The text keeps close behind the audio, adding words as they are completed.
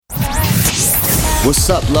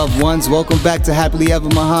What's up, loved ones? Welcome back to Happily Ever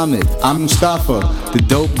Muhammad. I'm Mustafa, the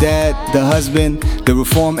dope dad, the husband, the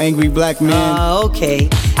reform angry black man. Okay.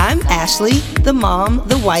 I'm Ashley, the mom,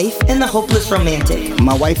 the wife, and the hopeless romantic.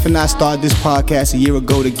 My wife and I started this podcast a year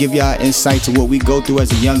ago to give y'all insight to what we go through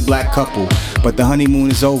as a young black couple. But the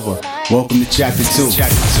honeymoon is over. Welcome to Chapter 2.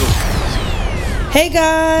 Hey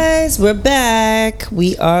guys, we're back.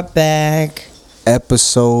 We are back.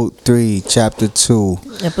 Episode 3, Chapter 2.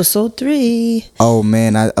 Episode 3. Oh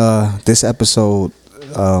man, this episode,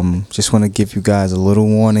 just want to give you guys a little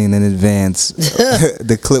warning in advance.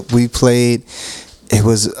 The clip we played, it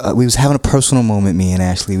was we was having a personal moment, me and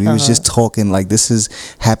Ashley. We was just talking like this is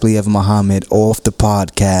Happily Ever Muhammad off the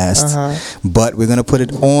podcast, but we're gonna put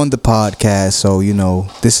it on the podcast. So you know,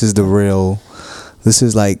 this is the real. This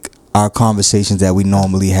is like our conversations that we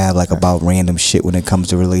normally have, like about random shit when it comes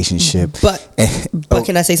to relationship. But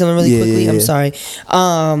can I say something really quickly? I'm sorry.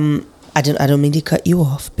 I don't mean to cut you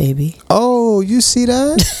off, baby. Oh, you see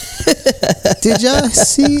that? Did y'all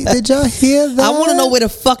hear that? I want to know where the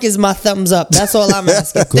fuck is my thumbs up. That's all I'm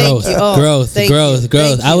asking. Growth,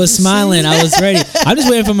 growth. I was smiling. I was ready. I'm just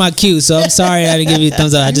waiting for my cue. So I'm sorry I didn't give you a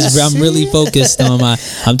thumbs up. I'm really focused on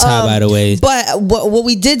I'm tired by the way. But what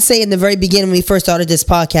we did say in the very beginning when we first started this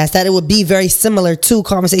podcast, that it would be very similar to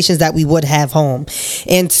conversations that we would have home.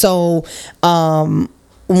 And so,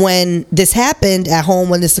 when this happened at home,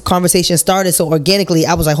 when this conversation started so organically,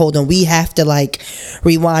 I was like, hold on, we have to like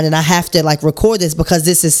rewind and I have to like record this because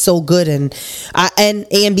this is so good. And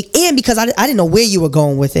because I didn't know where you were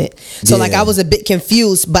going with it. So like I was a bit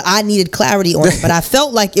confused, but I needed clarity on it, but I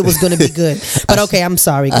felt like it was going to be good. But okay, I'm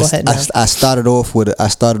sorry. Go ahead now. I started off with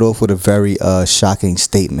a very shocking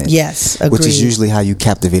statement. Yes, agreed. Which is usually how you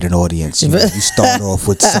captivate an audience. You start off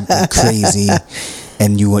with something crazy.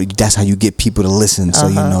 And that's how you get people to listen. So,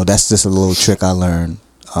 you know, that's just a little trick I learned,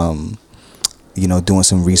 you know, doing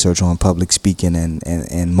some research on public speaking and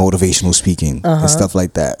motivational speaking and stuff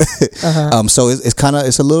like that. So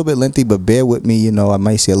it's a little bit lengthy, but bear with me. You know, I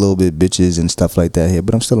might say a little bit bitches and stuff like that here,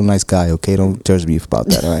 but I'm still a nice guy, okay? Don't judge me about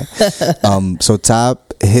that, all right? So,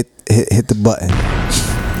 Top, hit the button.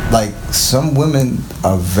 Like, some women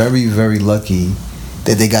are very, very lucky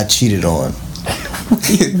that they got cheated on.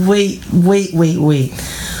 Wait.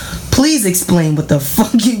 Please explain what the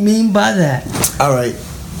fuck you mean by that. All right.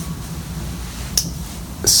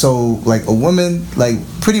 So, like, a woman, like,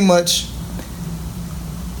 pretty much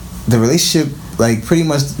the relationship, like, pretty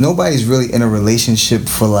much nobody's really in a relationship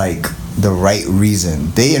for, like, the right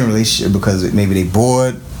reason. They in a relationship because maybe they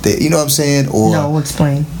bored, you know what I'm saying? Or no,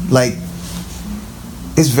 explain. Like,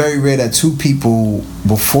 it's very rare that two people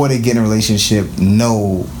before they get in a relationship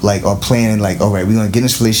know, like, are planning, like, all right, we're gonna get in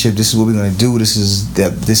this relationship. This is what we're gonna do. This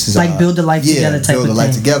is like build a life together type of thing. Build a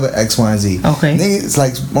life together. X, Y, and Z. Okay. It's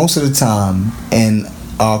like most of the time in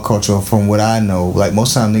our culture, from what I know, like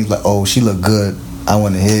most of the time niggas like, oh, she look good. I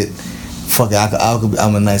want to hit. Fuck it.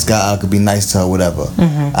 I'm a nice guy. I could be nice to her. Whatever.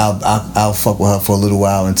 I'll fuck with her for a little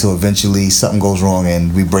while until eventually something goes wrong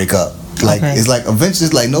and we break up. Like it's like eventually,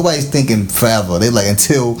 it's like nobody's thinking forever. They like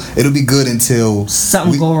until it'll be good until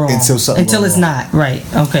something go wrong. Until it's not right.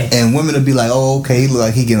 Okay. And women will be like, oh, okay, he look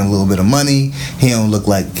like he getting a little bit of money. He don't look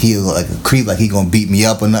like a creep, like he gonna beat me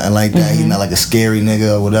up or nothing like that. He's not like a scary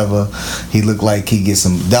nigga or whatever. He look like he gets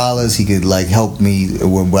some dollars. He could like help me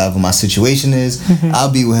whatever my situation is.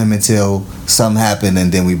 I'll be with him until something happen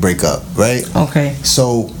and then we break up. Right. Okay.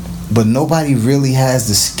 So. But nobody really has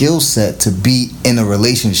the skill set to be in a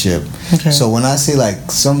relationship. Okay. So when I say like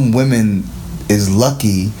some women is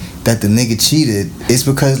lucky that the nigga cheated, it's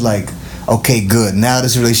because like, okay, good, now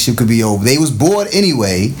this relationship could be over. They was bored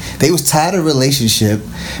anyway. They was tired of relationship,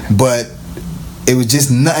 but it was just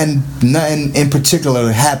nothing in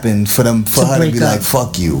particular happened for her to be like,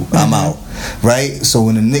 fuck you, I'm out. Right? So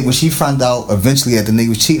when she found out eventually that the nigga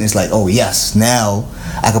was cheating, it's like, oh yes, now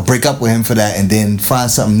I could break up with him for that and then find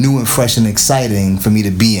something new and fresh and exciting for me to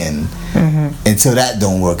be in until that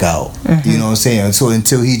don't work out. You know what I'm saying?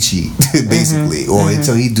 Until he cheat, basically. Or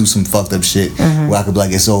until he do some fucked up shit where I could be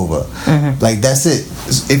like, it's over. Like, that's it.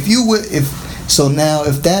 So now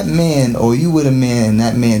if that man or you with a man and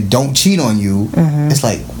that man don't cheat on you, it's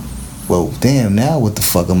like, well, damn, now what the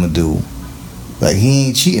fuck I'm gonna do? Like, he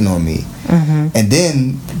ain't cheating on me. And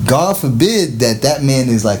then God forbid that man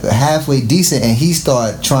is like a halfway decent and he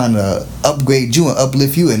start trying to upgrade you and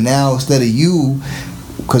uplift you, and now instead of you,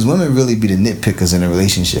 because women really be the nitpickers in a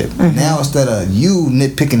relationship, now instead of you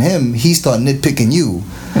nitpicking him, he start nitpicking you.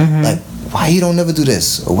 Like, why you don't never do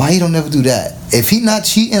this, or why you don't never do that? If he not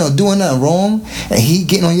cheating or doing nothing wrong and he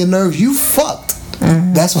getting on your nerves, you fucked.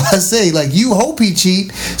 That's why I say, like, you hope he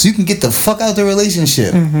cheat so you can get the fuck out the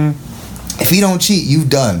relationship. If he don't cheat, you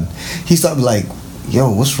done. He started like,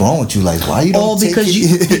 yo, what's wrong with you? Like, why you don't take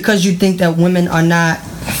it? Because you think that women are not,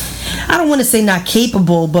 I don't want to say not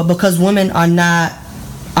capable, but because women are not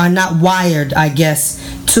wired, I guess,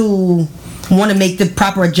 to want to make the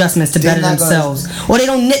proper adjustments to better themselves, or they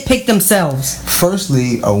don't nitpick themselves.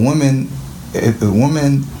 Firstly, if a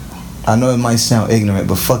woman, I know it might sound ignorant,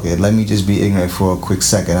 but fuck it, let me just be ignorant for a quick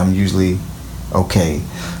second. I'm usually okay.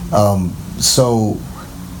 So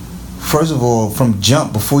first of all, from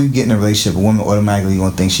jump, before you get in a relationship, a woman automatically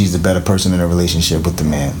gonna think she's the better person in a relationship with the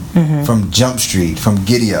man. Mm-hmm. From Jump Street, from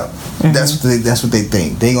Giddy Up, mm-hmm. that's what they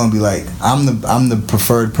think. They gonna be like, I'm the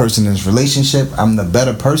preferred person in this relationship. I'm the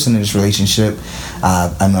better person in this relationship.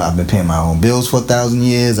 I know I've been paying my own bills for 1,000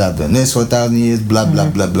 years. I've done this for 1,000 years. Blah blah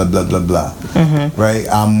mm-hmm. blah blah blah blah blah. Mm-hmm. Right?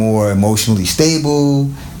 I'm more emotionally stable.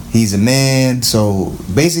 He's a man. So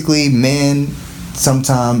basically, men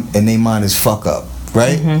sometime in their mind is fuck up.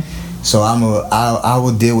 Right? Mm-hmm. So I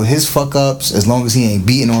will deal with his fuck ups as long as he ain't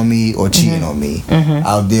beating on me or cheating mm-hmm. on me. Mm-hmm.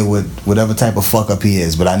 I'll deal with whatever type of fuck up he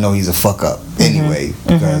is, but I know he's a fuck up anyway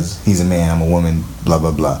mm-hmm. because mm-hmm. he's a man, I'm a woman, blah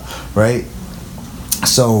blah blah, right?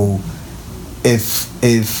 So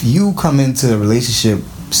if you come into a relationship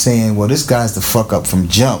saying, well, this guy's the fuck up from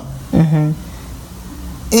jump, mm-hmm.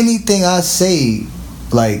 anything I say,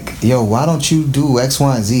 like, yo, why don't you do X,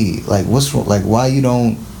 Y, and Z? Like, what's wrong? Like, why you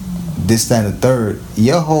don't this, that, and the third,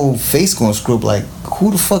 your whole face gonna screw up like, who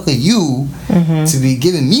the fuck are you mm-hmm. to be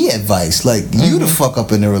giving me advice? Like, mm-hmm. you the fuck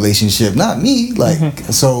up in the relationship, not me. Like,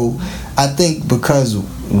 mm-hmm. so I think because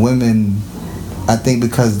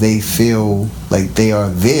they feel like they are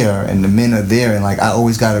there and the men are there, and like I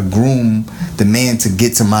always gotta groom the man to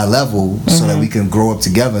get to my level mm-hmm. so that we can grow up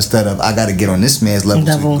together instead of I gotta get on this man's level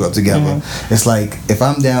to grow up together. Mm-hmm. It's like if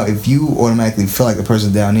I'm down, if you automatically feel like the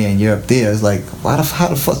person down there and you're up there, it's like how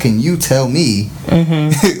the fuck can you tell me?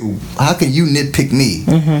 Mm-hmm. How can you nitpick me?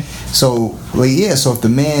 Mm-hmm. So like so if the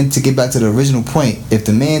man, to get back to the original point, if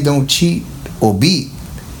the man don't cheat or beat,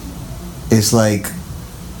 it's like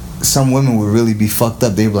some women would really be fucked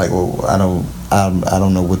up. They'd be like, well, I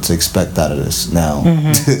don't know what to expect out of this now.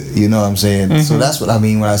 Mm-hmm. You know what I'm saying? Mm-hmm. So that's what I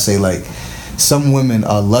mean when I say like some women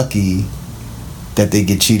are lucky that they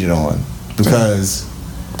get cheated on because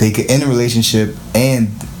they get in a relationship and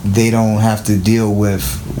they don't have to deal with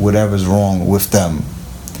whatever's wrong with them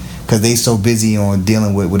because they so busy on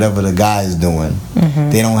dealing with whatever the guy is doing.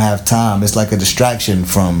 Mm-hmm. They don't have time. It's like a distraction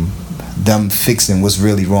from them fixing what's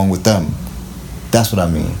really wrong with them. That's what I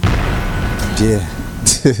mean. Yeah.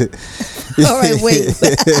 All right, wait.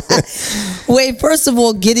 Wait, first of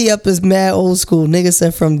all, Giddy Up is mad old school. Nigga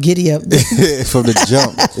said from Giddy Up. From the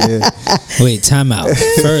jump. Yeah. Wait, time out.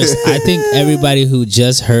 First, I think everybody who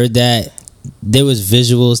just heard that, there was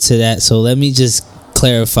visuals to that. So let me just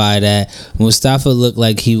clarify that Mustafa looked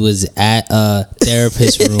like he was at a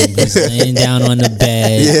therapist room. He's laying down on the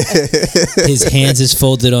bed. Yeah. His hands is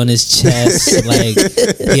folded on his chest. Like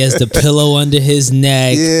he has the pillow under his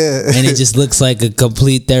neck. Yeah. And it just looks like a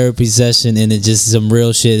complete therapy session, and it just some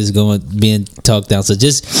real shit is being talked down. So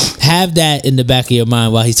just have that in the back of your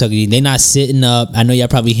mind while he's talking to you. They're not sitting up. I know y'all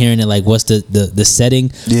probably hearing it like, what's the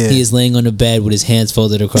setting? Yeah. He is laying on the bed with his hands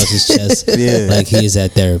folded across his chest. Yeah. Like he is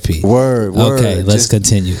at therapy. Word. Okay, let's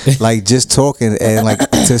continue. Like just talking and like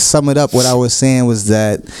to sum it up, what I was saying was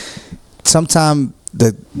that sometimes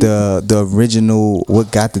the original, what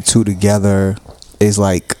got the two together is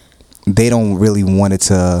like they don't really want it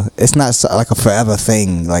to. It's not like a forever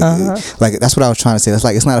thing. Like like that's what I was trying to say. It's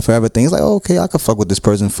like it's not a forever thing. It's like, oh, okay, I could fuck with this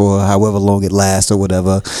person for however long it lasts or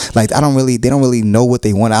whatever. Like they don't really know what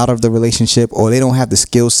they want out of the relationship, or they don't have the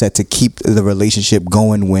skill set to keep the relationship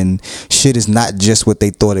going when shit is not just what they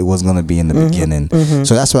thought it was gonna be in the beginning.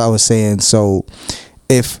 So that's what I was saying. So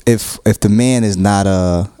if the man is not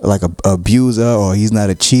a abuser, or he's not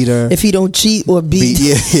a cheater, if he don't cheat or beat,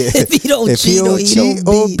 if he don't cheat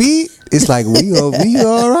or beat, it's like we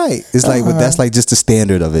all right. It's like, but that's like just the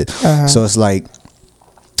standard of it. So it's like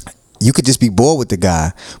you could just be bored with the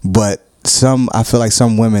guy, but I feel like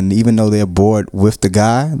some women, even though they're bored with the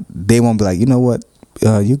guy, they won't be like, you know what,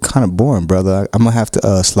 you kind of boring, brother. I'm gonna have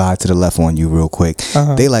to slide to the left on you real quick.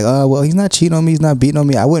 They like, well, he's not cheating on me, he's not beating on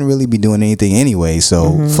me, I wouldn't really be doing anything anyway,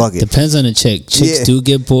 so fuck it. Depends on the chick. Chicks do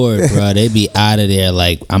get bored, bro. They be out of there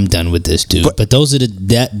like, I'm done with this dude. But those are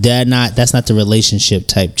that's not the relationship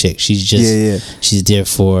type chick. She's just she's there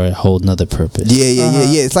for a whole nother purpose.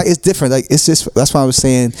 It's like, it's different. Like, it's just, that's why I was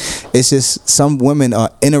saying, it's just some women are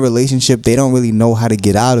in a relationship, they don't really know how to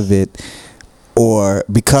get out of it, or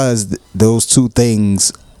because those two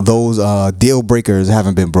things, those deal breakers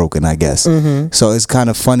haven't been broken, I guess. So it's kind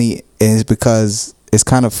of funny, and it's because it's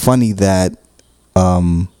kind of funny that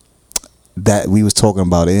that we was talking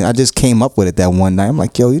about it, and I just came up with it that one night. I'm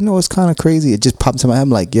like, yo, you know, it's kind of crazy. It just popped into my head. I'm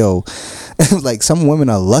like, yo, like some women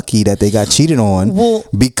are lucky that they got cheated on,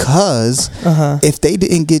 because if they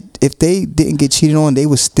didn't get cheated on, they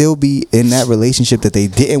would still be in that relationship that they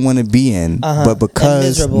didn't want to be in. But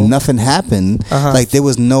because nothing happened, like there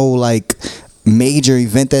was no like major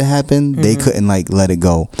event that happened, they couldn't like let it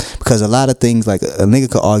go, because a lot of things, like a nigga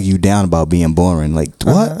could argue down about being boring, like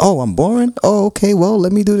what, oh, I'm boring, oh, okay, well,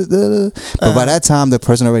 let me do this, but by that time the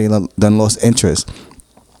person already done lost interest.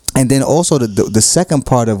 And then also the second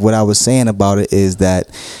part of what I was saying about it is that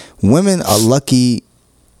women are lucky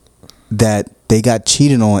that they got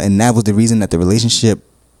cheated on, and that was the reason that the relationship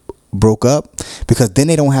broke up, because then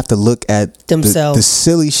they don't have to look at themselves, the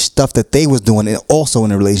silly stuff that they was doing, and also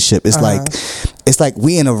in a relationship. It's like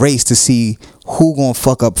we in a race to see who gonna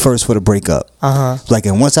fuck up first for the breakup. Like,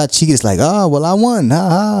 and once I cheat, it's like, oh, well, I won.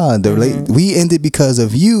 We ended because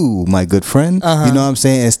of you, my good friend. You know what I'm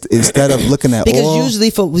saying? Instead of looking at because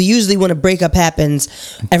usually when a breakup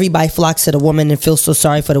happens, everybody flocks to the woman and feels so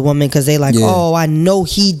sorry for the woman, because they like, oh, I know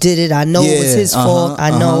he did it. I know it was his fault.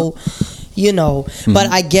 I know. You know, but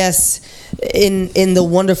I guess in the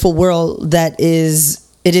wonderful world that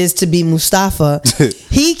it is to be Mustafa,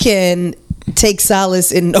 he can take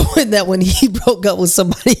solace in knowing that when he broke up with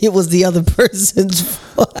somebody, it was the other person's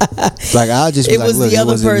fault. Like, I'll just be like, look, it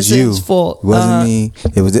wasn't fault. It wasn't me.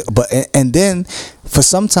 It was, and then for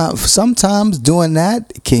sometimes doing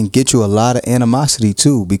that can get you a lot of animosity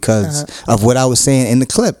too, because of what I was saying in the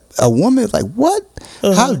clip. A woman is like, what?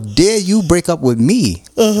 How dare you break up with me?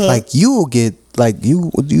 Like, you will get, like,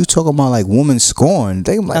 you talking about like woman scorn.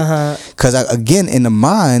 They like, because again, in the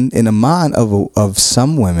mind of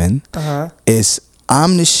some women, it's,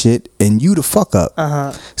 I'm the shit and you the fuck up.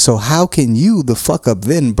 So how can you, the fuck up,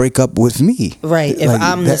 then break up with me? Right. If like,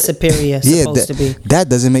 I'm the superior supposed to be. That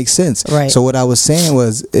doesn't make sense. Right. So what I was saying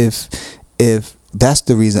was, if that's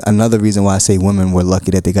the reason, another reason why I say women were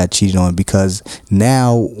lucky that they got cheated on, because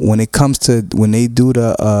now when it comes to, when they do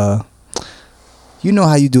the, you know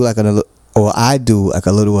how you do like I do like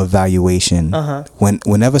a little evaluation.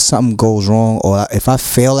 Whenever something goes wrong, or if I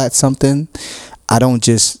fail at something, I don't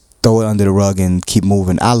just throw it under the rug and keep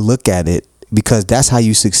moving. I look at it, because that's how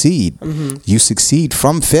you succeed. You succeed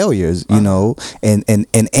from failures, you know, and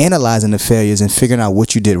analyzing the failures and figuring out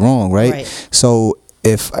what you did wrong, right? So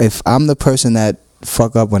if I'm the person that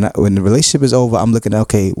fuck up when the relationship is over, I'm looking at,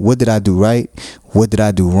 okay, what did I do right? What did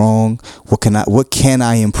I do wrong? What can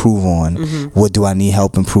I improve on? What do I need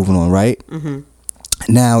help improving on, right?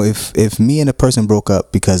 Now, if me and a person broke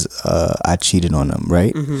up because I cheated on them,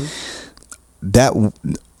 right? That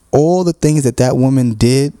all the things that woman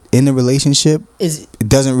did in the relationship is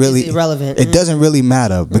irrelevant. It doesn't really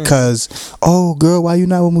matter, because oh girl, why you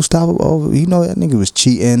not with Mustafa? Oh, you know that nigga was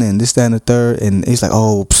cheating and this, that, and the third, and it's like,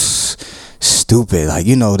 oh, stupid, like,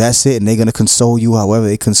 you know, that's it, and they're gonna console you however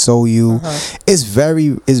they console you. It's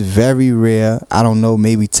very rare. I don't know,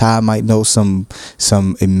 maybe Ty might know some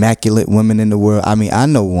immaculate women in the world. I mean, I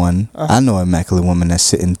know one. I know an immaculate woman that's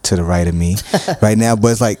sitting to the right of me right now, but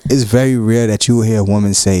it's like, it's very rare that you will hear a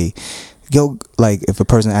woman say, yo, like, if a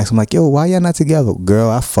person asks them like, yo, why y'all not together? Girl,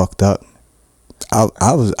 I fucked up.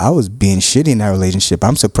 I was being shitty in that relationship.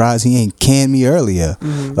 I'm surprised he ain't canned me earlier.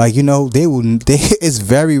 Like, you know, it's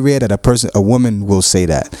very rare that a woman will say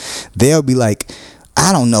that. They'll be like,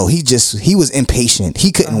 I don't know, he was impatient,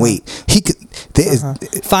 he couldn't wait, he could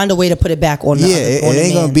find a way to put it back on. It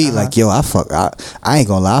ain't gonna be like, yo, I ain't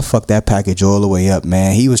gonna lie, I fucked that package all the way up,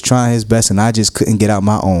 man. He was trying his best and I just couldn't get out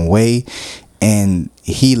my own way, and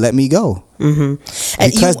he let me go.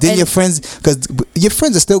 Because then your friends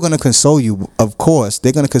are still gonna console you. Of course,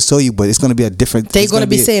 they're gonna console you, but it's gonna be a different. They're gonna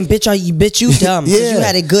be saying, "Bitch, you dumb. You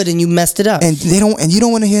had it good and you messed it up." And you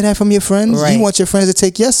don't want to hear that from your friends. Right. You want your friends to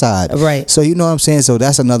take your side, right? So you know what I'm saying. So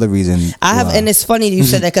that's another reason. And it's funny you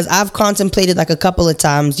said that, because I've contemplated like a couple of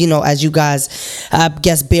times, you know, as you guys, I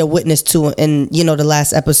guess, bear witness to in, you know, the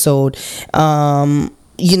last episode.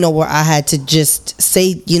 You know, where I had to just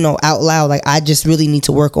say, you know, out loud, like, I just really need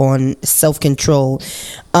to work on self-control.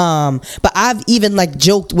 But I've even like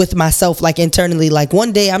joked with myself, like internally, like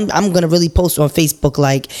one day I'm gonna really post on Facebook,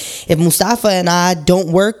 like, if Mustafa and I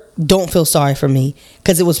don't work, don't feel sorry for me,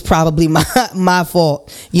 because it was probably my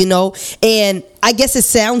fault, you know. And I guess it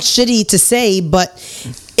sounds shitty to say, but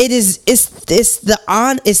it's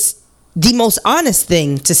the most honest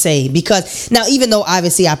thing to say, because now, even though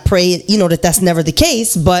obviously I pray, you know, that's never the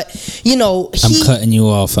case, but you know, I'm cutting you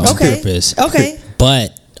off on purpose. Okay.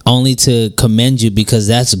 But only to commend you, because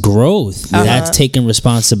that's growth. That's taking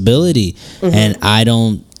responsibility. And I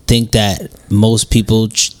don't think that most people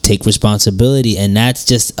take responsibility, and that's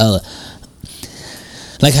just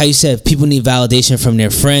like how you said people need validation from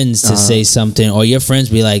their friends to say something, or your friends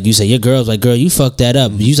be like, you say your girl's like, girl, you fucked that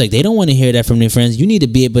up. You like, they don't want to hear that from their friends. You need to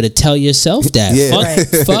be able to tell yourself that.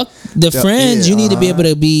 Fuck the friends. You need to be able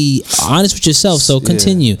to be honest with yourself. So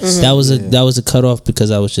continue. That was a cutoff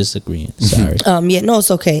because I was just agreeing. Sorry. No,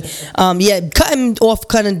 it's okay. Cutting off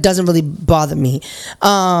doesn't really bother me.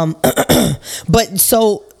 But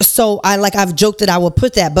so I've joked that I would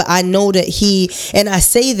put that, but I know that and I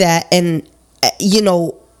say that, and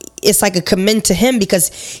it's like a commend to him because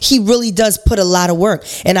he really does put a lot of work.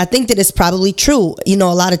 And I think that it's probably true. A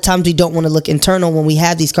lot of times we don't want to look internal when we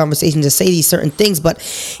have these conversations to say these certain things, but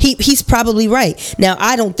he's probably right. Now,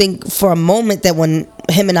 I don't think for a moment that when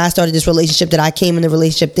him and I started this relationship that I came in the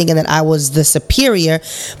relationship thinking that I was the superior,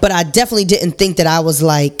 but I definitely didn't think that I was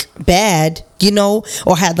like bad,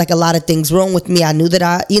 or had like a lot of things wrong with me. I knew that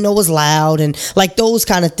I, was loud and like those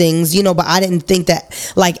kind of things, but I didn't think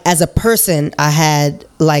that like as a person I had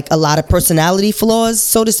like a lot of personality flaws,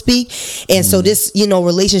 so to speak. And so this,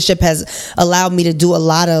 relationship has allowed me to do a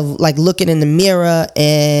lot of like looking in the mirror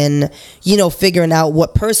and, figuring out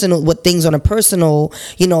what things on a personal,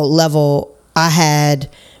 level I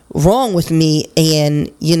had wrong with me,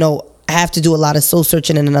 and I have to do a lot of soul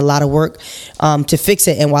searching and a lot of work to fix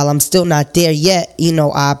it. And while I'm still not there yet,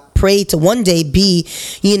 I pray to one day be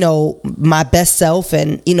my best self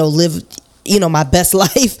and live my best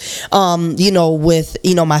life with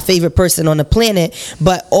my favorite person on the planet.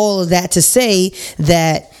 But all of that to say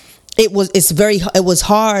that it was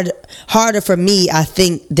harder for me, I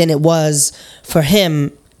think, than it was for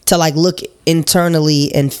him to like look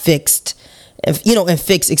internally and fix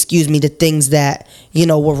the things that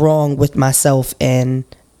were wrong with myself, and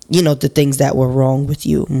the things that were wrong with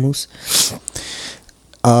you, Moose.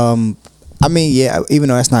 I mean, yeah, even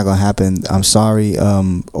though that's not gonna happen, I'm sorry,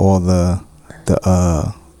 all the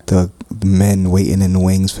men waiting in the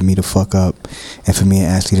wings for me to fuck up, and for me and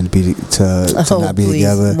Ashley to not be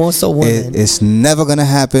together. More so women. It's never gonna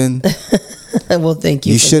happen. Well, thank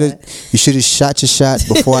you. You should have shot your shot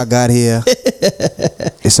before I got here.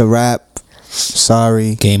 It's a wrap.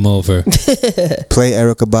 Sorry. Game over. Play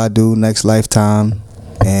Erykah Badu Next Lifetime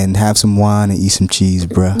and have some wine and eat some cheese,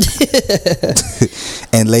 bruh.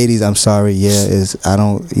 And ladies, I'm sorry. Yeah,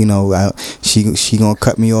 she gonna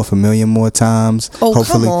cut me off a million more times. Oh,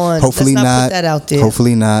 come on. Hopefully Let's not. Put that out there.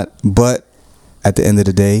 Hopefully not. But at the end of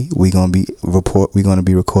the day, we're gonna be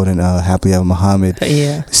recording Happily Ever Muhammad.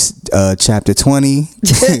 Yeah. Chapter 20.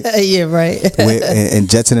 Yeah, right. and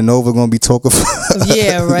Jetson and Nova gonna be talking.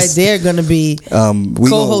 Yeah, right. They're gonna be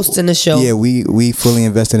co-hosting the show. Yeah, we fully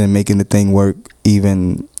invested in making the thing work,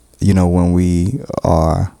 even when we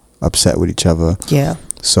are upset with each other. Yeah.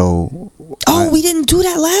 So. We didn't do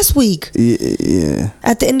that last week. Yeah.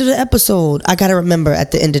 At the end of the episode, I gotta remember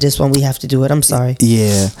at the end of this one we have to do it. I'm sorry.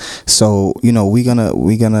 Yeah. So we're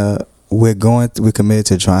committed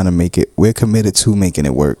to trying to make it. We're committed to making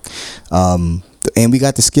it work. And we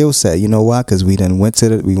got the skill set. You know why? Because we went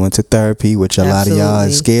to therapy, which a lot of y'all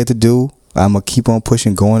is scared to do. I'm gonna keep on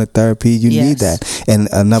pushing, going to therapy. You need that. And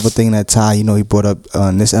another thing that Ty, he brought up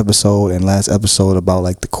on this episode and last episode about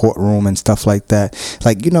like the courtroom and stuff like that.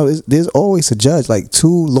 Like, there's always a judge. Like,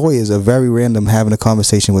 two lawyers are very random having a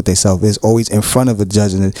conversation with themselves. It's always in front of a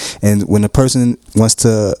judge, and when the person wants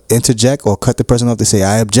to interject or cut the person off, they say,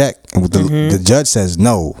 "I object," and the judge says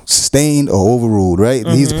no, sustained or overruled. Right?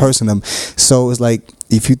 He's the person. So it's like,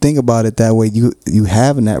 if you think about it that way, you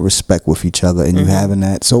having that respect with each other, and you having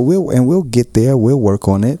that. So we'll get there. We'll work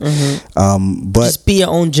on it. But just be your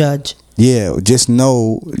own judge. Yeah, just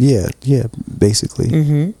know. Yeah,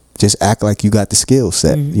 basically. Just act like you got the skill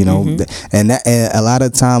set. And a lot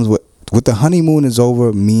of times what the honeymoon is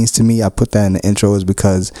over means to me, I put that in the intro, is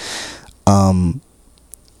because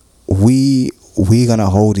we're gonna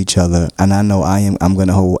hold each other, and I know I'm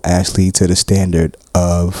gonna hold Ashley to the standard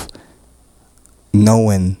of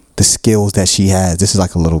knowing the skills that she has. This is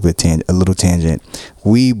like a little tangent.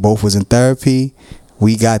 We both was in therapy.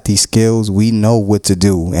 We got these skills. We know what to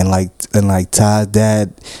do. And like Ty's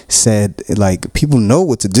dad said, like, people know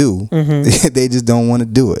what to do. They just don't want to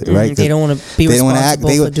do it, right? They don't want to be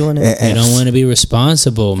responsible for doing it. They don't want to be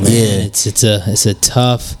responsible, man. Yeah. It's a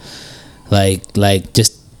tough, like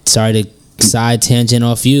just sorry to side tangent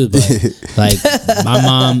off you, but like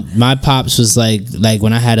my pops was like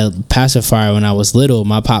when I had a pacifier when I was little,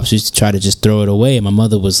 my pops used to try to just throw it away, and my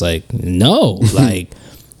mother was like, no, like,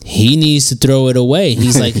 he needs to throw it away.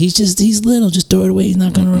 He's like, he's little, just throw it away, he's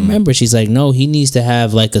not gonna remember. She's like, no, he needs to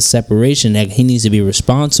have like a separation, that he needs to be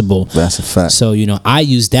responsible. That's a fact. So I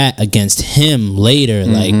used that against him later.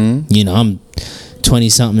 Like, I'm 20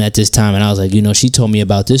 something at this time, and I was like, she told me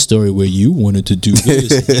about this story where you wanted to do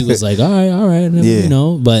this. And he was like, all right,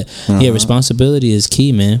 but responsibility is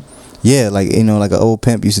key, man. Yeah, like like an old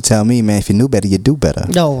pimp used to tell me, man, if you knew better, you do better.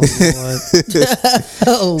 No,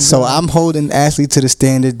 so I'm holding Ashley to the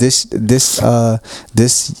standard. This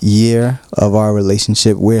year of our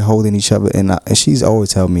relationship, we're holding each other, and she's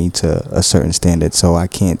always held me to a certain standard. So I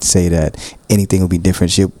can't say that anything will be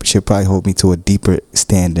different. She'll probably hold me to a deeper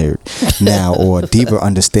standard now, or a deeper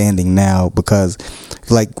understanding now, because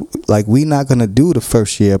like we're not gonna do the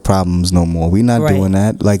first year problems no more. We're not doing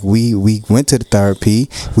that. Like we went to the therapy.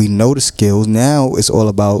 We know the skills. Now it's all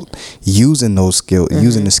about using those skills,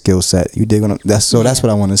 using the skill set. You dig on that's what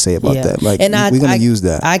I want to say about that. Like, and we're gonna use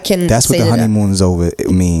that. I can. That's what the honeymoon is over.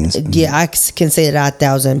 It means. Yeah, I can say that I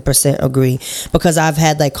 1000% agree, because I've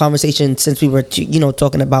had like conversations since we were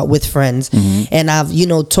talking about with friends, and I've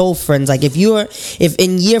told friends, like, if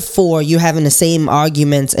in year 4 you're having the same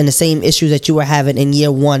arguments and the same issues that you were having in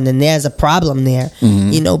year 1, then there's a problem there,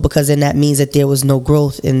 because then that means that there was no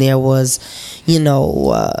growth, and there was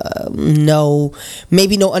no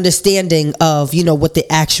understanding of what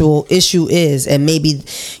the actual issue is, and maybe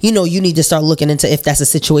you need to start looking into if that's a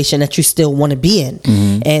situation that you still want to be in.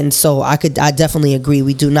 And so I definitely agree.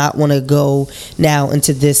 We do not want to go now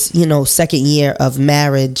into this second year of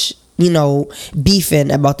marriage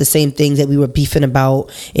beefing about the same things that we were beefing about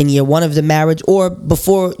in year 1 of the marriage, or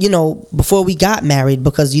before we got married,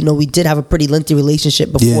 because we did have a pretty lengthy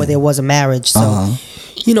relationship before there was a marriage. So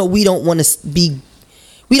we don't want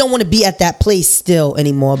to be at that place still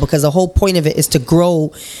anymore, because the whole point of it is to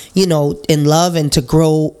grow in love and to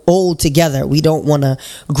grow old together. We don't want to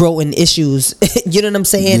grow in issues you know what I'm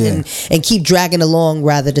saying, and keep dragging along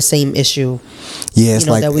rather the same issue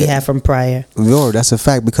that we had from prior. Lord, that's a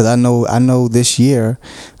fact, because I know this year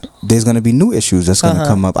there's going to be new issues that's going to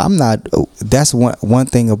come up. That's one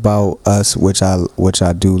thing about us, which I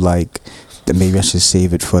do like. Maybe I should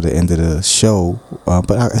save it for the end of the show, but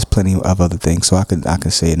there's plenty of other things, so I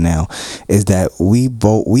can say it now. Is that we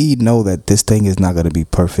know that this thing is not going to be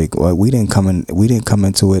perfect. We didn't come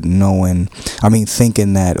into it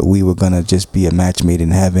thinking that we were going to just be a match made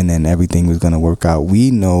in heaven and everything was going to work out.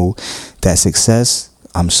 We know that success,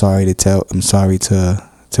 I'm sorry to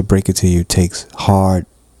break it to you, takes hard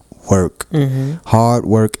work,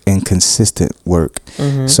 and consistent work.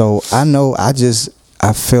 So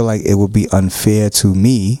I feel like it would be unfair to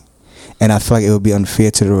me, and I feel like it would be unfair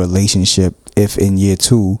to the relationship if in year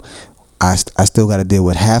 2 I still got to deal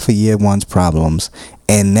with half of year 1's problems,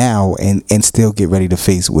 and still get ready to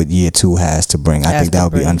face what year 2 has to bring. I think that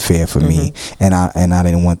would be unfair for me, and I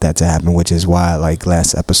didn't want that to happen, which is why, like,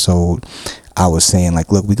 last episode I was saying,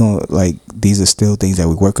 like, look, these are still things that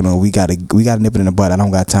we're working on. We gotta nip it in the bud. I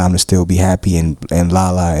don't got time to still be happy and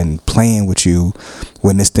la and playing with you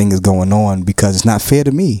when this thing is going on, because it's not fair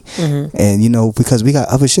to me. And because we got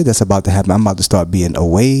other shit that's about to happen. I'm about to start being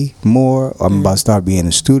away more. I'm about to start being in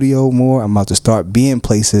the studio more. I'm about to start being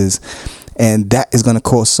places, and that is going to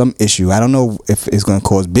cause some issue. I don't know if it's going to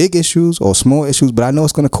cause big issues or small issues, but I know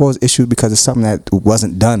it's going to cause issues because it's something that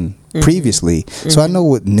wasn't done previously. So I know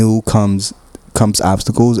what new comes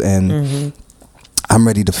obstacles, and I'm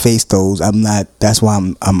ready to face those. That's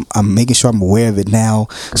why I'm making sure I'm aware of it now,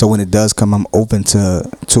 so when it does come, I'm open to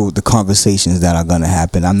the conversations that are gonna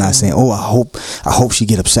happen. I'm not saying, I hope she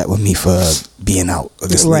get upset with me for being out of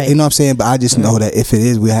this, right? You know what I'm saying? But I just know that if it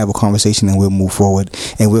is, we'll have a conversation and we'll move forward,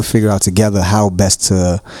 and we'll figure out together how best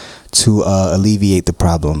to alleviate the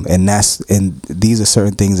problem. And these are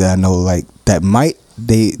certain things that I know, like, that might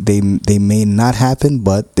they may not happen,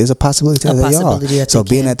 but there's a possibility that they are. So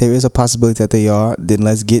being that there is a possibility that they are, then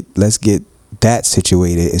let's get that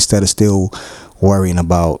situated instead of still worrying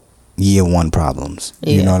about year 1 problems.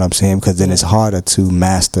 You know what I'm saying? Because then it's harder to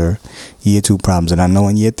master year 2 problems, and I know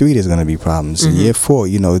in year 3 there's going to be problems. In year 4,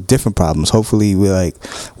 different problems. Hopefully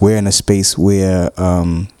we're in a space where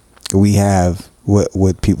we have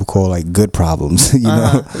what people call like good problems. You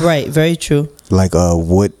know, right? Very true. Like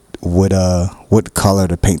what color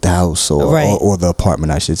to paint the house or the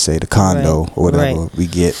apartment, I should say, the condo or whatever we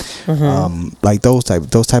get. Like those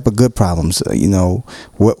type of good problems.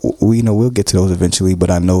 We'll get to those eventually,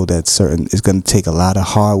 but I know that it's going to take a lot of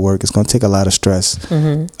hard work. It's going to take a lot of stress.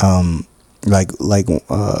 I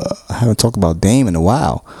haven't talked about Dame in a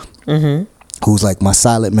while. who's like my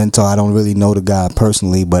silent mentor. I don't really know the guy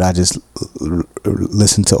personally, but I just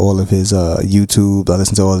listen to all of his YouTube. I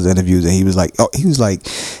listen to all his interviews, and he was like,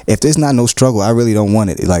 if there's not no struggle, I really don't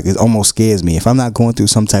want it. Like, it almost scares me. If I'm not going through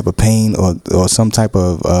some type of pain or some type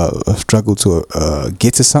of struggle to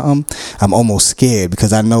get to something, I'm almost scared,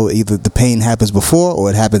 because I know either the pain happens before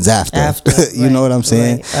or it happens after. You know what I'm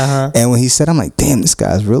saying? Right. Uh-huh. And when he said, I'm like, damn, this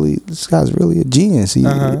guy's really a genius.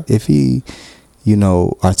 If he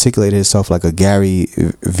articulated himself like a Gary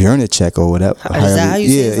Vaynerchuk or whatever. Is that how you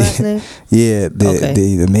say his last name? Yeah,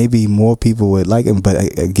 maybe more people would like him,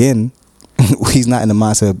 but again, he's not in the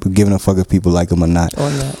mindset of giving a fuck if people like him or not.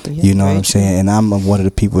 Yeah, you know what I'm saying? And I'm one of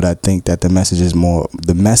the people that think that the message is more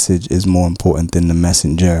important than the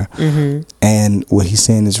messenger. Mm-hmm. And what he's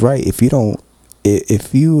saying is right. If you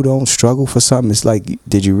don't struggle for something, it's like,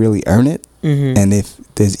 did you really earn it? Mm-hmm. And if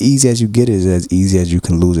as easy as you get it is as easy as you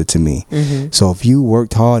can lose it to me. Mm-hmm. So if you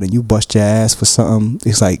worked hard and you bust your ass for something,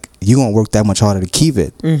 it's like you gonna work that much harder to keep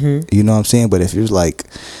it. Mm-hmm. You know what I'm saying? But if you're like,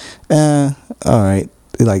 all right,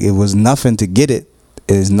 like it was nothing to get it,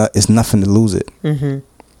 it's nothing to lose it. Mm-hmm.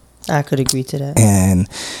 I could agree to that. And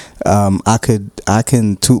I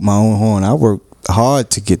can toot my own horn. I worked hard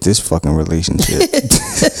to get this fucking relationship.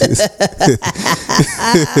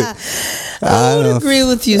 I would agree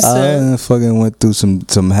with you, sir. I fucking went through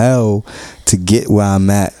some hell to get where I'm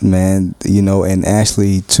at, man. And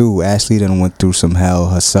Ashley too. Ashley done went through some hell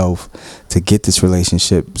herself to get this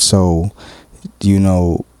relationship. So,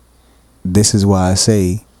 this is why I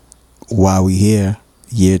say, why we here,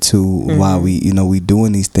 year 2, mm-hmm. why we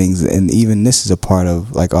doing these things, and even this is a part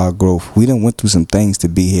of like our growth. We done went through some things to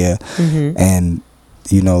be here, mm-hmm. and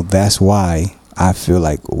that's why I feel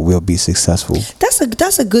like we'll be successful.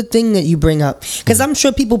 That's a good thing that you bring up, because I'm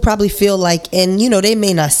sure people probably feel like, and they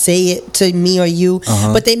may not say it to me or you,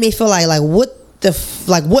 uh-huh. but they may feel like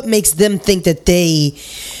what makes them think that they.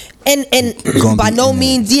 And by no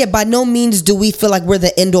means do we feel like we're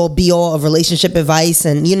the end all be all of relationship advice,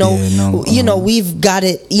 and we've got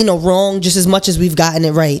it wrong just as much as we've gotten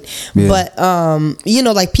it right. Yeah. But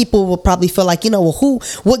like people will probably feel like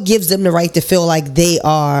what gives them the right to feel like they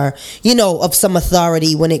are of some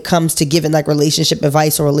authority when it comes to giving like relationship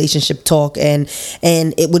advice or relationship talk, and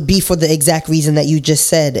it would be for the exact reason that you just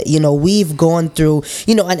said. We've gone through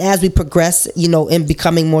and as we progress in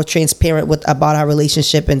becoming more transparent about our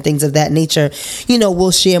relationship and things of that nature,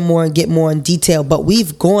 we'll share more and get more in detail, but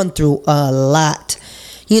we've gone through a lot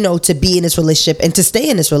to be in this relationship and to stay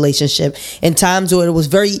in this relationship in times where it was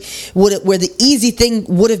where the easy thing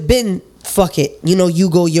would have been, fuck it, you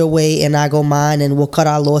go your way and I go mine, and we'll cut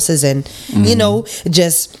our losses and mm-hmm.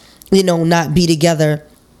 Just not be together.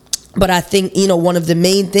 But I think, one of the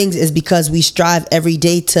main things is because we strive every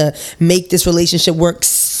day to make this relationship work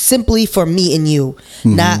simply for me and you.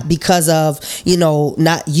 Mm-hmm. Not because of,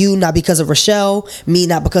 not you, not because of Rochelle, me,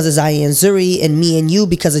 not because of Zaya and Zuri, and me and you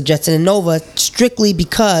because of Jetson and Nova, strictly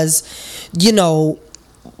because, you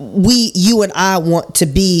and I want to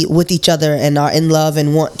be with each other and are in love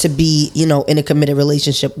and want to be, in a committed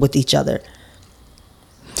relationship with each other.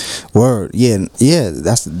 Word. Yeah.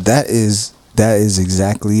 That is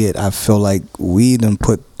exactly it. I feel like we done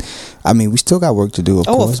put, we still got work to do, of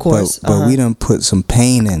course. But we done put some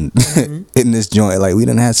pain in mm-hmm. in this joint. Like, we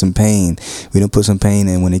done had some pain. We done put some pain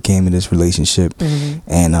in when it came to this relationship. Mm-hmm.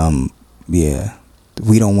 And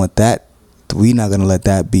we don't want that. We're not gonna let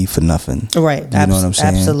that be for nothing. Right. You know what I'm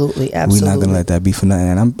saying? Absolutely. We're not gonna let that be for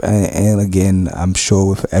nothing. And again, I'm sure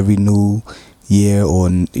with every new year or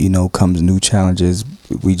comes new challenges,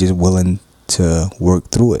 we just willing to work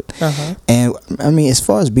through it. Uh-huh. And as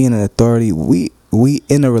far as being an authority, we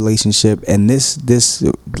in a relationship, and this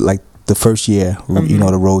like the first year, mm-hmm.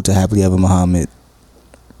 The road to happily ever Muhammad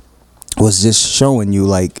was just showing you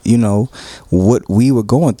like what we were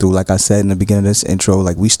going through. Like I said in the beginning of this intro,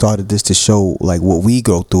 like we started this to show like what we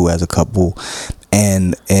go through as a couple.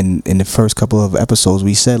 And in the first couple of episodes,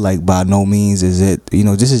 we said like by no means is it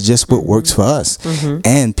this is just what works for us. Mm-hmm.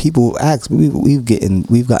 And people ask, we've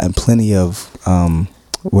gotten plenty of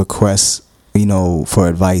requests for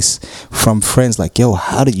advice from friends like, yo,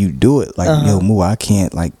 how do you do it? Like, uh-huh. yo, Moo, I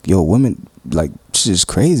can't, like, yo, women, like, she's just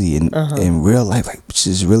crazy in real life, like,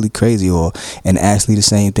 she's really crazy. And Ashley the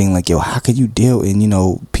same thing, like, yo, how can you deal?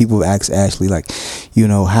 And people ask Ashley like,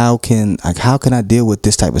 how can I deal with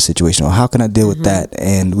this type of situation, or how can I deal mm-hmm. with that?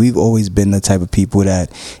 And we've always been the type of people that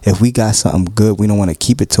if we got something good, we don't want to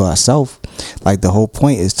keep it to ourselves. Like, the whole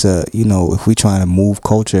point is to if we trying to move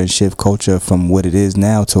culture and shift culture from what it is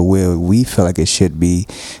now to where we feel like it should be,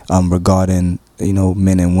 regarding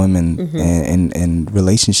men and women and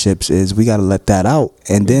relationships is we got to let that out,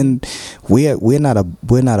 and then we're not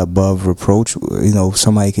above reproach.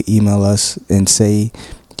 Somebody could email us and say,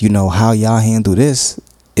 how y'all handle this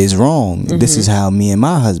is wrong. This is how me and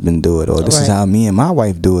my husband do it, or this is how me and my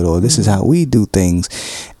wife do it, or this is how we do things,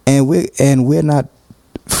 and we're not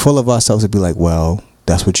full of ourselves to be like, well,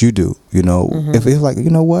 that's what you do. If it's like,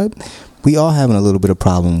 what, we all having a little bit of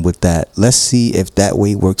problem with that. Let's see if that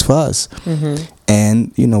way works for us.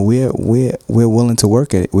 And we're willing to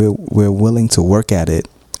work at it. We're willing to work at it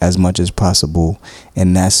as much as possible,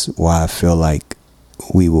 and that's why I feel like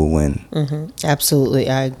we will win. Absolutely,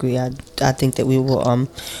 I agree. I think that we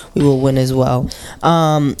will win as well.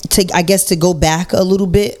 To go back a little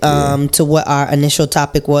bit to what our initial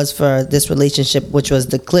topic was for this relationship, which was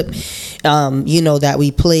the clip that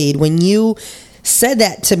we played. When you said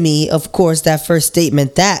that to me, of course, that first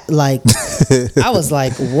statement, that I was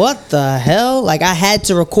like, what the hell? Like, I had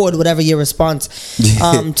to record whatever your response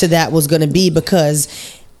to that was going to be, because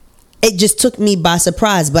it just took me by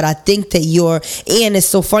surprise. But I think that and it's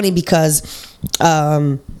so funny because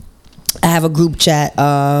I have a group chat.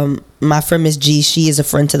 My friend Miss G, she is a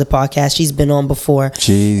friend to the podcast. She's been on before.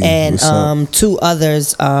 Gee, and two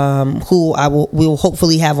others who we will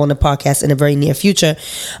hopefully have on the podcast in the very near future.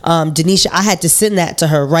 Denisha, I had to send that to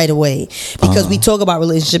her right away because we talk about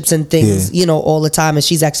relationships and things, all the time. And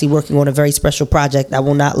she's actually working on a very special project. I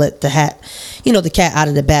will not let the cat out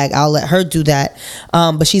of the bag. I'll let her do that.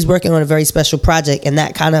 But she's working on a very special project, and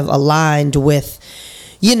that kind of aligned with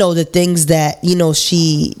the things that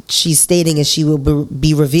she's stating and she will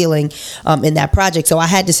be revealing in that project. So I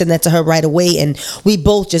had to send that to her right away, and we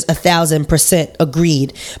both just 1,000%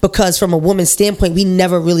 agreed, because from a woman's standpoint, we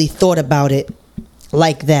never really thought about it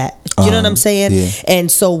like that. You know what I'm saying? Yeah. And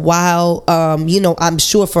so while I'm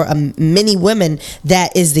sure for many women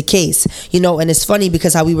that is the case, and it's funny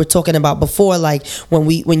because how we were talking about before, like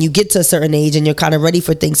when you get to a certain age and you're kind of ready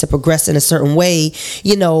for things to progress in a certain way,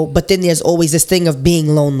 but then there's always this thing of being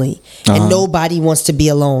lonely, and nobody wants to be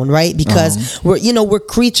alone, right? Because we're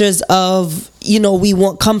creatures of, we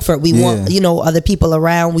want comfort, we want other people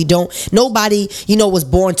around. Nobody was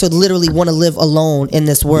born to literally want to live alone in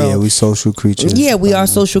this world. Yeah, we social creatures. Yeah, we are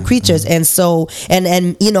social creatures. And so and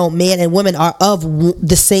man and women are of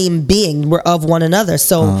the same being. We're of one another.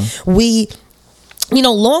 So we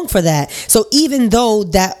long for that. So even though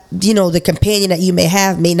that the companion that you may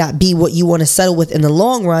have may not be what you want to settle with in the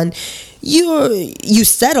long run, you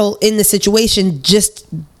settle in the situation just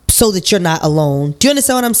so that you're not alone. Do you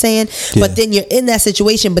understand what I'm saying? Yeah. But then you're in that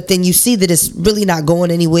situation, but then you see that it's really not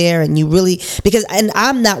going anywhere, and and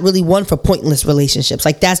I'm not really one for pointless relationships.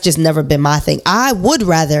 Like, that's just never been my thing. I would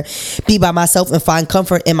rather be by myself and find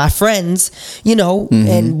comfort in my friends,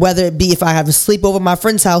 and whether it be if I have to sleep over my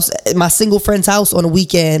friend's house, my single friend's house on a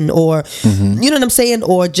weekend, or you know what I'm saying,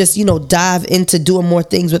 or just dive into doing more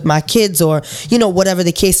things with my kids, or whatever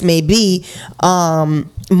the case may be,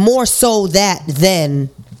 more so that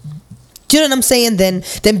than, do you know what I'm saying, than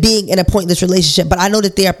being in a pointless relationship. But I know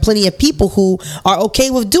that there are plenty of people who are okay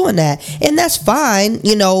with doing that, and that's fine,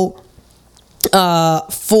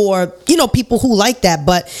 for people who like that.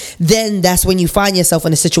 But then that's when you find yourself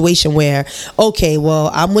in a situation where, okay,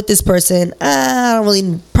 well, I'm with this person,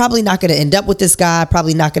 probably not going to end up with this guy,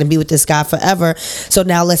 probably not going to be with this guy forever, so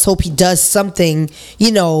now let's hope he does something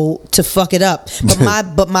to fuck it up.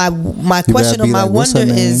 But my question or my wonder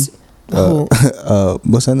is,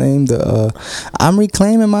 what's her name? I'm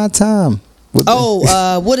reclaiming my time.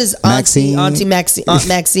 What is Maxine? Aunt Maxine?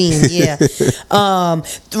 Yeah.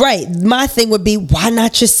 Right. My thing would be, why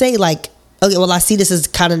not just say like, okay, well, I see this is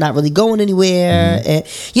kind of not really going anywhere, and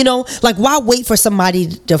like, why wait for somebody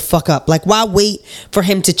to fuck up? Like, why wait for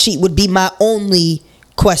him to cheat? Would be my only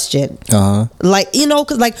question. Like,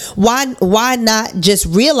 because like, why not just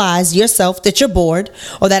realize yourself that you're bored,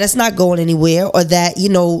 or that it's not going anywhere, or that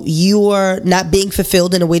you're not being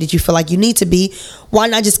fulfilled in the way that you feel like you need to be? Why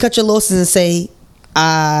not just cut your losses and say,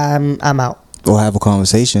 I'm out? Or have a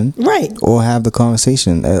conversation, right? Or have the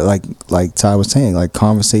conversation, like Ty was saying, like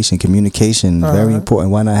conversation, communication, very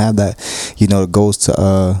important. Why not have that? It goes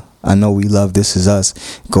to I Know We Love This Is Us.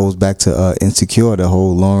 Goes back to Insecure, the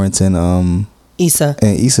whole Lawrence and Issa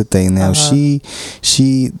thing. Now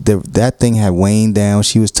that thing had waned down.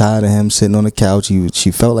 She was tired of him sitting on the couch.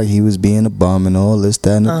 She felt like he was being a bum and all this,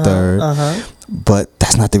 that, and the third. But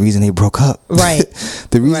that's not the reason they broke up. Right.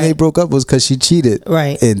 The reason they broke up was because she cheated.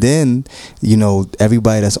 Right. And then,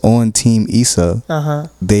 everybody that's on Team Issa,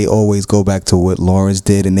 they always go back to what Lawrence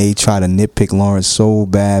did, and they try to nitpick Lawrence so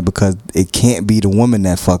bad because it can't be the woman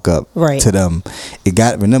that fuck up to them.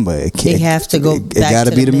 They have to go. It got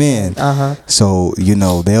to be the man. So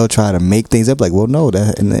they'll try to make things up like, well, no,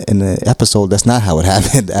 that in the episode that's not how it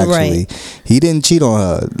happened. Actually, he didn't cheat on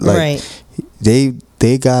her. Like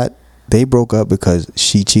they broke up because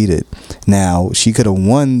she cheated. Now she could have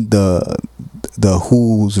won the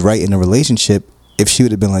who's right in the relationship if she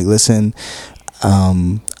would have been like, listen,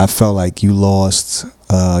 I felt like you lost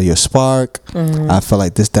your spark. I felt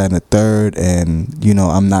like this, that, and the third, and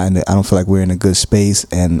I don't feel like we're in a good space,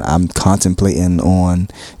 and I'm contemplating on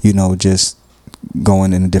just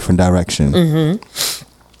going in a different direction.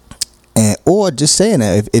 And or just saying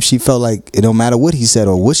that if she felt like it don't matter what he said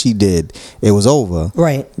or what she did, it was over.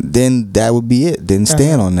 Right. Then that would be it. Didn't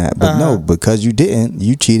stand on that. But no, because you didn't,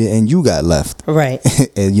 you cheated and you got left. Right.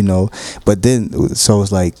 And but then so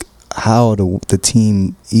it's like, how the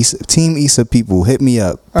Team Issa people, hit me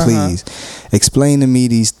up, please. Explain to me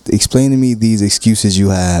these excuses you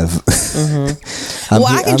have.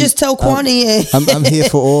 I can just tell Kwani. I'm here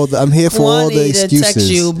for all the excuses. To text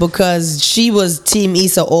you because she was Team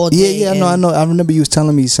Issa all day. Yeah, I know. I remember you was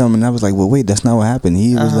telling me something, and I was like, well, wait, that's not what happened.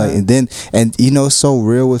 He was like, and it's so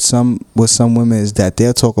real with some women is that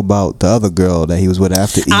they'll talk about the other girl that he was with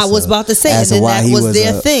after Issa. I was about to say, and then that was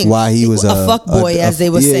their thing. Why he was a fuckboy, as they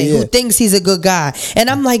would say, who thinks he's a good guy. And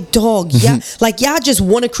I'm like, dog, y'all just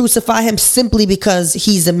want to crucify him simply because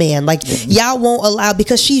he's a man. Like, y'all won't allow,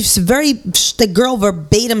 because the girl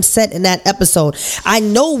verbatim said in that episode, I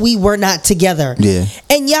know we were not together. Yeah.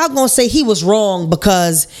 And y'all gonna say he was wrong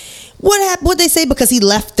because what happened? What they say because he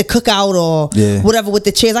left the cookout or whatever with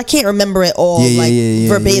the chairs. I can't remember it all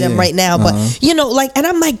verbatim right now, but and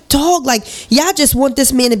I'm like, dog, like y'all just want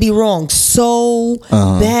this man to be wrong so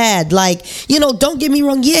bad. Like, don't get me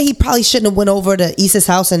wrong. Yeah, he probably shouldn't have went over to Issa's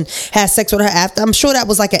house and had sex with her after. I'm sure that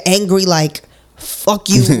was like an angry like, fuck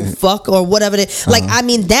you, fuck, or whatever. Like, I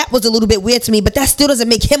mean, that was a little bit weird to me, but that still doesn't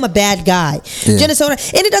make him a bad guy. Do you understand?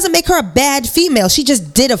 And it doesn't make her a bad female. She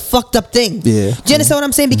just did a fucked up thing. Do you understand what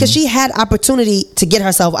I'm saying? Because she had opportunity to get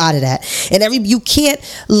herself out of that. And you can't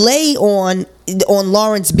lay on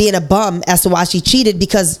Lawrence being a bum as to why she cheated,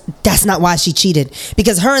 because that's not why she cheated.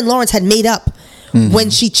 Because her and Lawrence had made up. When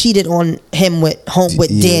she cheated on him with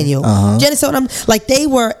Daniel. Do you understand what I'm like? They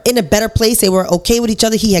were in a better place. They were okay with each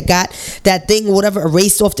other. He had got that thing or whatever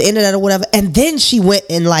erased off the internet or whatever, and then she went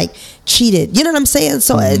and like cheated. You know what I'm saying?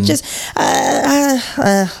 So it just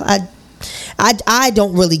I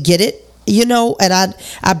don't really get it, and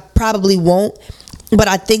I probably won't. But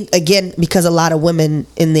I think, again, because a lot of women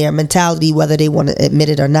in their mentality, whether they want to admit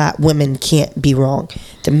it or not, women can't be wrong.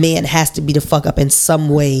 The man has to be the fuck up in some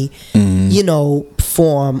way,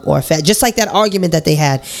 form or fact. Just like that argument that they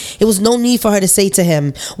had. It was no need for her to say to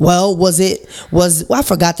him, well, I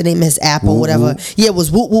forgot the name of his app or whatever. Yeah, was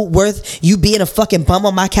Woot Woot worth you being a fucking bum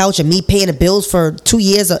on my couch and me paying the bills for 2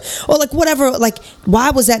 years or like whatever? Like,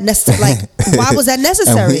 why was that necessary? Like, why was that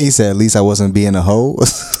necessary? And he said, at least I wasn't being a hoe.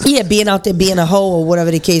 Yeah, being out there being a hoe or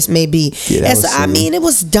whatever the case may be. Yeah, and so, I mean, it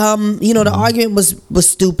was dumb. The argument was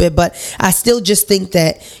stupid, but I still just think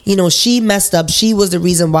that, she messed up. She was the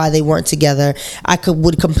reason why they weren't together. I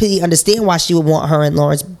would completely understand why she would want her and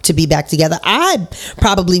Lawrence to be back together. I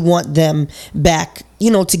probably want them back,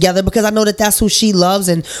 together, because I know that that's who she loves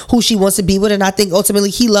and who she wants to be with. And I think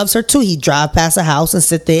ultimately he loves her too. He'd drive past her house and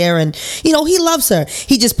sit there and, he loves her.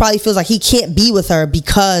 He just probably feels like he can't be with her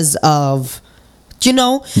because of,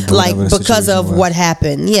 because of what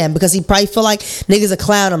happened. Yeah, because he probably feel like niggas a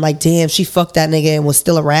clown. I'm like, damn, she fucked that nigga and was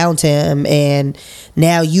still around him, and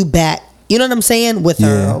now you back. You know what I'm saying? With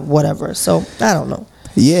her or whatever. So I don't know.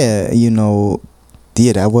 Yeah,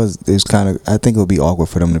 it was kind of. I think it would be awkward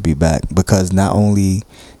for them to be back, because not only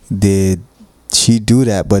did she do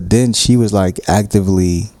that, but then she was like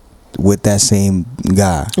actively with that same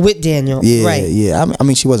guy, with Daniel. Yeah, right. Yeah. I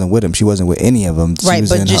mean, she wasn't with him. She wasn't with any of them. Right,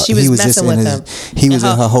 but she was messing with him. He was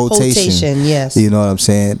in her hotation. Yes. You know what I'm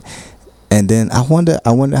saying? And then I wonder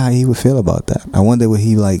how he would feel about that. I wonder what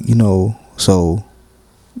he like. So.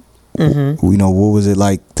 What was it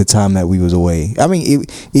like the time that we was away? I mean,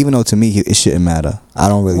 even though to me it shouldn't matter. I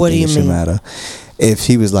don't really think it should matter. If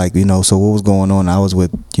he was like, so what was going on? I was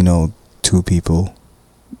with, two people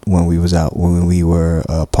when we was out, when we were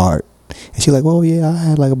apart. And she like, well, yeah, I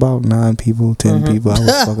had like about 9 people, 10 people I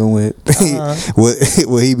was fucking with.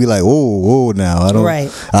 Well, he'd be like, whoa, now I don't.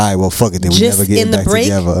 Right. All right, well, fuck it. Then we never get back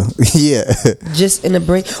together. Yeah. Just in the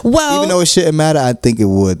break. Well, even though it shouldn't matter, I think it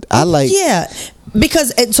would. I like. Yeah,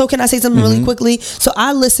 because so can I say something really quickly? So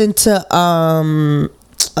I listened to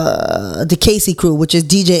the Casey Crew, which is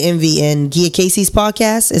DJ Envy and Gia Casey's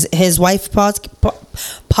podcast, is his wife podcast,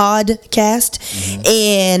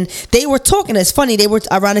 and they were talking. It's funny, they were,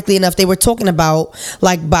 ironically enough, they were talking about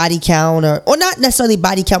like body count or not necessarily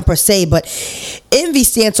body count per se, but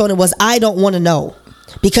Envy's stance on it was, I don't want to know.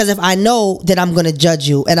 Because if I know, then I'm going to judge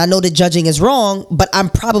you. And I know that judging is wrong, but I'm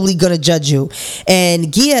probably going to judge you.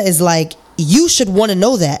 And Gia is like, you should want to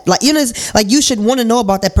know that. Like, you know, like you should want to know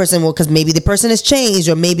about that person. Well, because maybe the person has changed,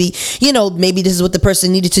 or maybe, you know, maybe this is what the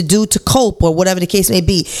person needed to do to cope, or whatever the case may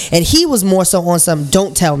be. And he was more so on some,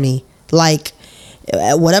 don't tell me. Like,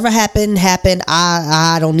 whatever happened.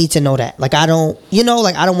 I don't need to know that. Like, I don't, you know,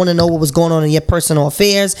 like I don't want to know what was going on in your personal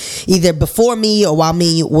affairs, either before me or while me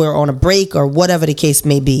and you were on a break, or whatever the case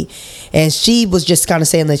may be. And she was just kind of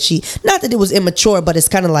saying that not that it was immature, but it's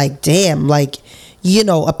kind of like, damn, like, you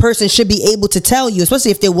know, a person should be able to tell you,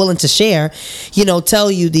 especially if they're willing to share, you know,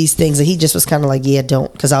 tell you these things. And he just was kind of like, yeah,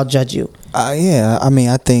 don't, because I'll judge you. Yeah, I mean,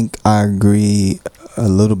 I think I agree a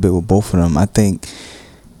little bit with both of them. I think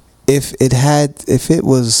if it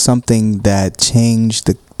was something that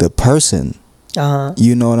changed the person,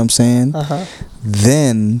 you know what I'm saying?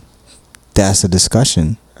 Then that's a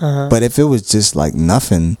discussion. But if it was just like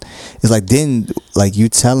nothing, it's like, then like you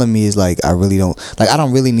telling me is like, I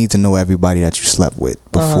don't really need to know everybody that you slept with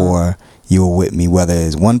before you were with me, whether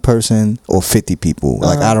it's one person or 50 people.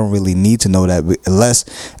 Like, I don't really need to know that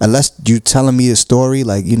unless you telling me a story,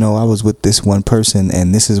 like, you know, I was with this one person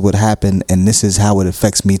and this is what happened and this is how it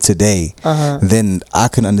affects me today. Then I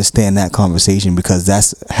can understand that conversation, because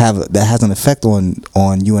that has an effect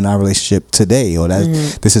on you and our relationship today, or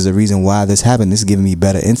that this is a reason why this happened. This is giving me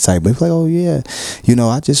better insight. But it's like, oh yeah, you know,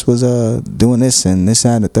 I just was doing this and this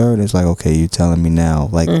and the third. It's like, okay, you're telling me now,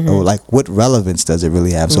 like, oh, like what relevance does it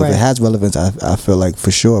really have? So if it has relevance, I feel like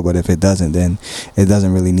for sure, but if it doesn't, then it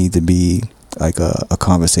doesn't really need to be like a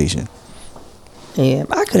conversation. Yeah,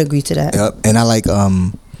 I could agree to that. Yep. And I like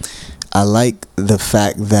the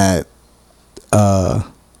fact that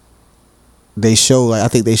they show, like, I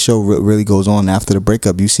think they show what really goes on after the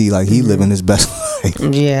breakup. You see, like, he living his best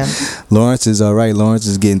life. Yeah. Lawrence is all right. Lawrence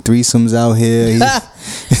is getting threesomes out here. Was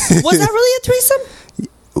that really a threesome?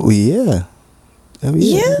 Well, yeah.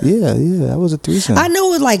 Yeah, that was a threesome. I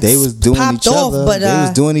know it, like, they was doing popped each off, other. but they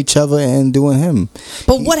was doing each other and doing him.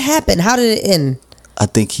 But what happened? How did it end? I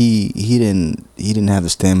think he didn't have the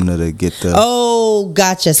stamina to get the. Oh,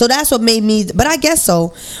 gotcha. So that's what made me. But I guess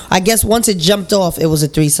so. I guess once it jumped off, it was a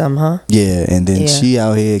threesome, huh? Yeah, and then she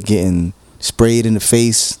out here getting sprayed in the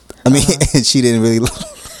face. I mean, and she didn't really.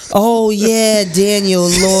 Oh yeah, Daniel,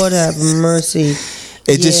 Lord have mercy.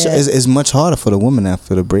 It just is much harder for the woman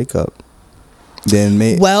after the breakup. Then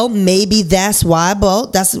maybe that's why. Well,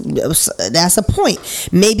 that's a point.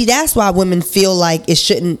 Maybe that's why women feel like it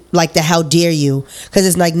shouldn't, like the how dare you, because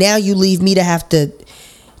it's like, now you leave me to have to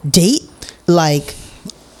date, like.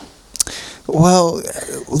 Well,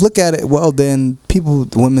 look at it. Well, then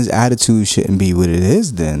women's attitude shouldn't be what it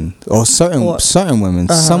is then. Or certain women.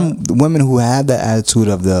 Some women who have that attitude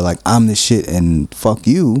of the, like, I'm the shit and fuck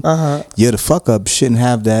you. You're the fuck up, shouldn't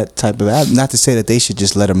have that type of attitude. Not to say that they should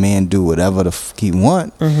just let a man do whatever the fuck he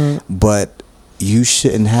want. But you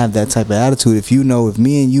shouldn't have that type of attitude. If you know, if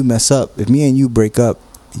me and you mess up, if me and you break up,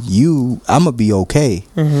 I'm gonna be okay.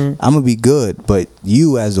 I'm gonna be good, but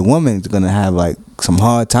you as a woman is gonna have like some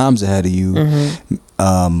hard times ahead of you.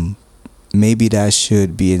 Maybe that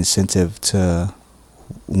should be incentive to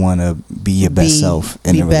want to be your best self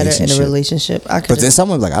in a relationship. In a relationship. But then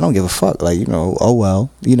someone's like, I don't give a fuck, like, you know, oh well,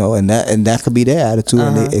 you know, and that could be their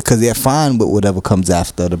attitude, because they're fine with whatever comes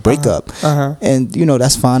after the breakup, and you know,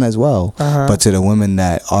 that's fine as well. But to the women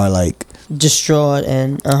that are like distraught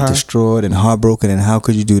and heartbroken, and how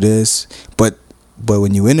could you do this? But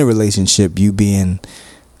when you're in a relationship, you being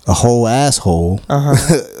a whole asshole,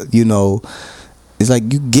 you know, it's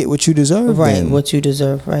like you get what you deserve. Right, then. what you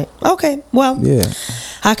deserve, right. Okay, well, yeah,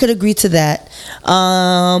 I could agree to that.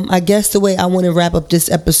 I guess the way I want to wrap up this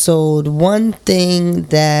episode, one thing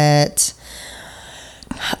that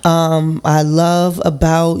I love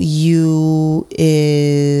about you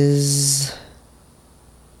is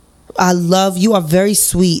you are very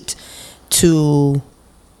sweet to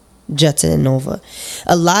Jetson and Nova.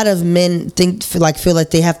 A lot of men feel like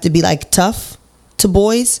they have to be like tough to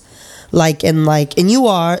boys, and you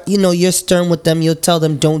are, you know, you're stern with them. You'll tell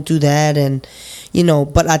them don't do that, and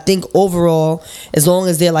But I think overall, as long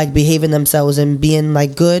as they're like behaving themselves and being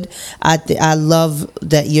like good, I love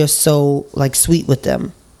that you're so like sweet with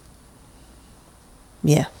them.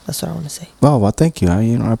 Yeah, that's what I want to say. Oh, well, thank you. I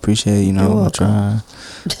appreciate it. I try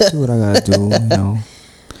to do what I gotta do. I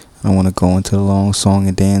don't want to go into the long song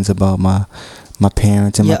and dance about my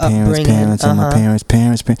parents and my parents' parents and my parents'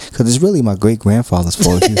 because it's really my great grandfather's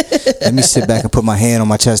fault. Let me sit back and put my hand on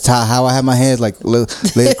my chest. How I have my hands like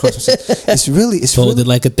laid across. It's folded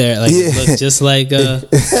like a like it looks just like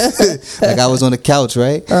like I was on the couch,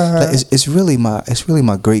 right? Like it's really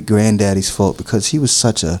my great granddaddy's fault because he was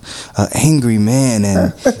such a angry man,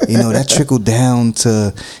 and that trickled down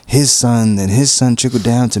to his son, and his son trickled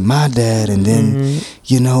down to my dad, and then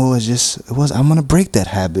I'm gonna break that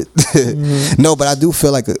habit. No, but I do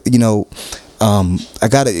feel like I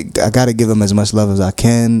gotta give them as much love as I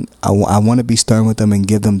can. I want to be stern with them and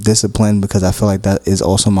give them discipline because I feel like that is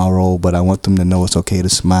also my role. But I want them to know it's okay to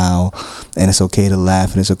smile, and it's okay to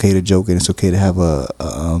laugh, and it's okay to joke, and it's okay to have a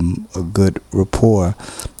good rapport.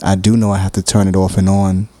 I do know I have to turn it off and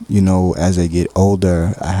on. As they get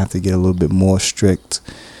older, I have to get a little bit more strict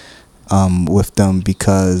with them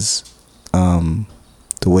because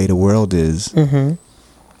the way the world is. Mm-hmm.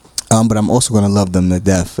 But I'm also going to love them to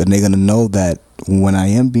death, and they're going to know that when I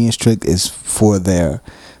am being strict, it's for their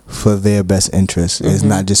best interest. It's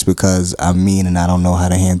not just because I'm mean and I don't know how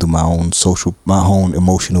to handle my own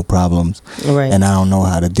emotional problems, right? And I don't know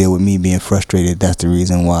how to deal with me being frustrated. That's the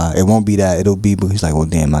reason why. It won't be that. It'll be because he's like, well,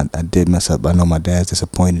 damn, I did mess up. I know my dad's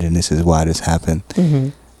disappointed, and this is why this happened.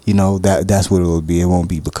 Mm-hmm. That's what it will be. It won't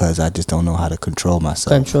be because I just don't know how to control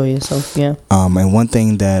myself. Control yourself, yeah. And one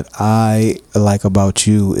thing that I like about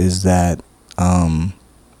you is that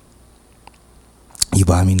you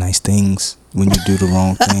buy me nice things when you do the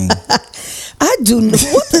wrong thing. I do.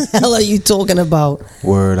 What the hell are you talking about?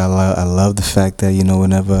 Word. I love the fact that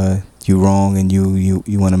whenever you wrong and you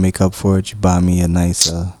want to make up for it, you buy me a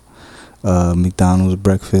nice McDonald's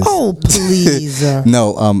breakfast. Oh, please.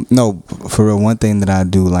 No, for real, one thing that I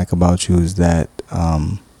do like about you is that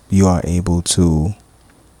you are able to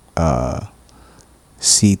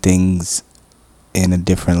see things in a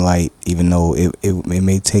different light. Even though it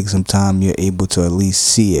may take some time, you're able to at least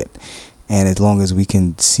see it. And as long as we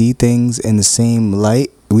can see things in the same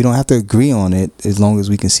light, we don't have to agree on it. As long as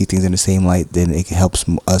we can see things in the same light, then it helps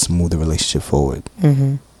us move the relationship forward.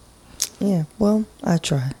 Mm-hmm. Yeah, well, I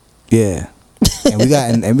try. Yeah. And we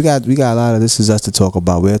got a lot of This Is Us to talk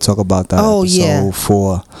about. We'll talk about that episode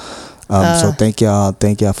 4. So thank y'all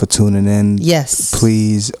for tuning in. Yes.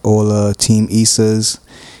 Please, all Team Isas,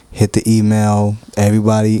 hit the email.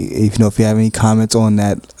 Everybody, if you have any comments on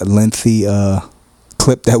that lengthy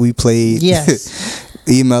clip that we played, yes.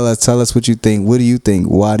 Email us, tell us what you think. What do you think?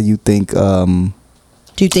 Why do you think do you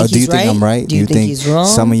think do you think I'm right? Do you think he's wrong?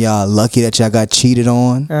 Some of y'all are lucky that y'all got cheated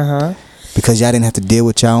on? Because y'all didn't have to deal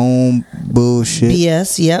with your own bullshit.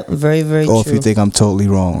 BS, yep, very, very true. Or if you think I'm totally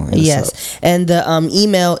wrong. Yes. And the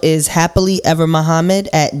email is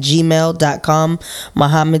happilyevermuhammad@gmail.com.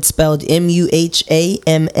 Muhammad spelled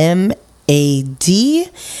Muhammad.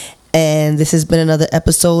 And this has been another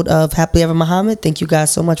episode of Happily Ever Muhammad. Thank you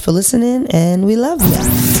guys so much for listening, and we love you.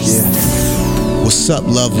 Yeah. What's up,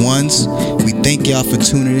 loved ones? We thank y'all for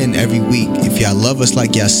tuning in every week. If y'all love us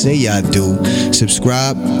like y'all say y'all do,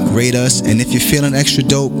 subscribe, rate us, and if you're feeling extra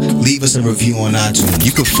dope, leave us a review on iTunes.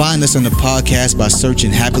 You can find us on the podcast by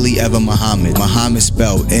searching Happily Ever Muhammad. Muhammad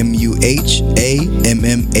spelled Muhammad.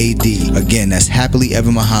 Again, that's Happily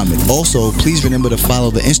Ever Muhammad. Also, please remember to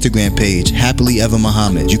follow the Instagram page, Happily Ever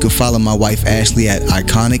Muhammad. You can follow my wife Ashley at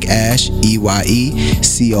Eyeconicash,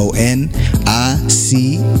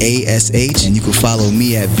 EYECONICASH, and you can follow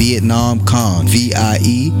me at Vietnam Khan,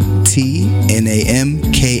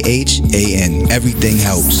 VIETNAMKHAN. Everything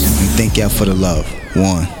helps. And thank y'all for the love.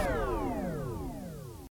 1.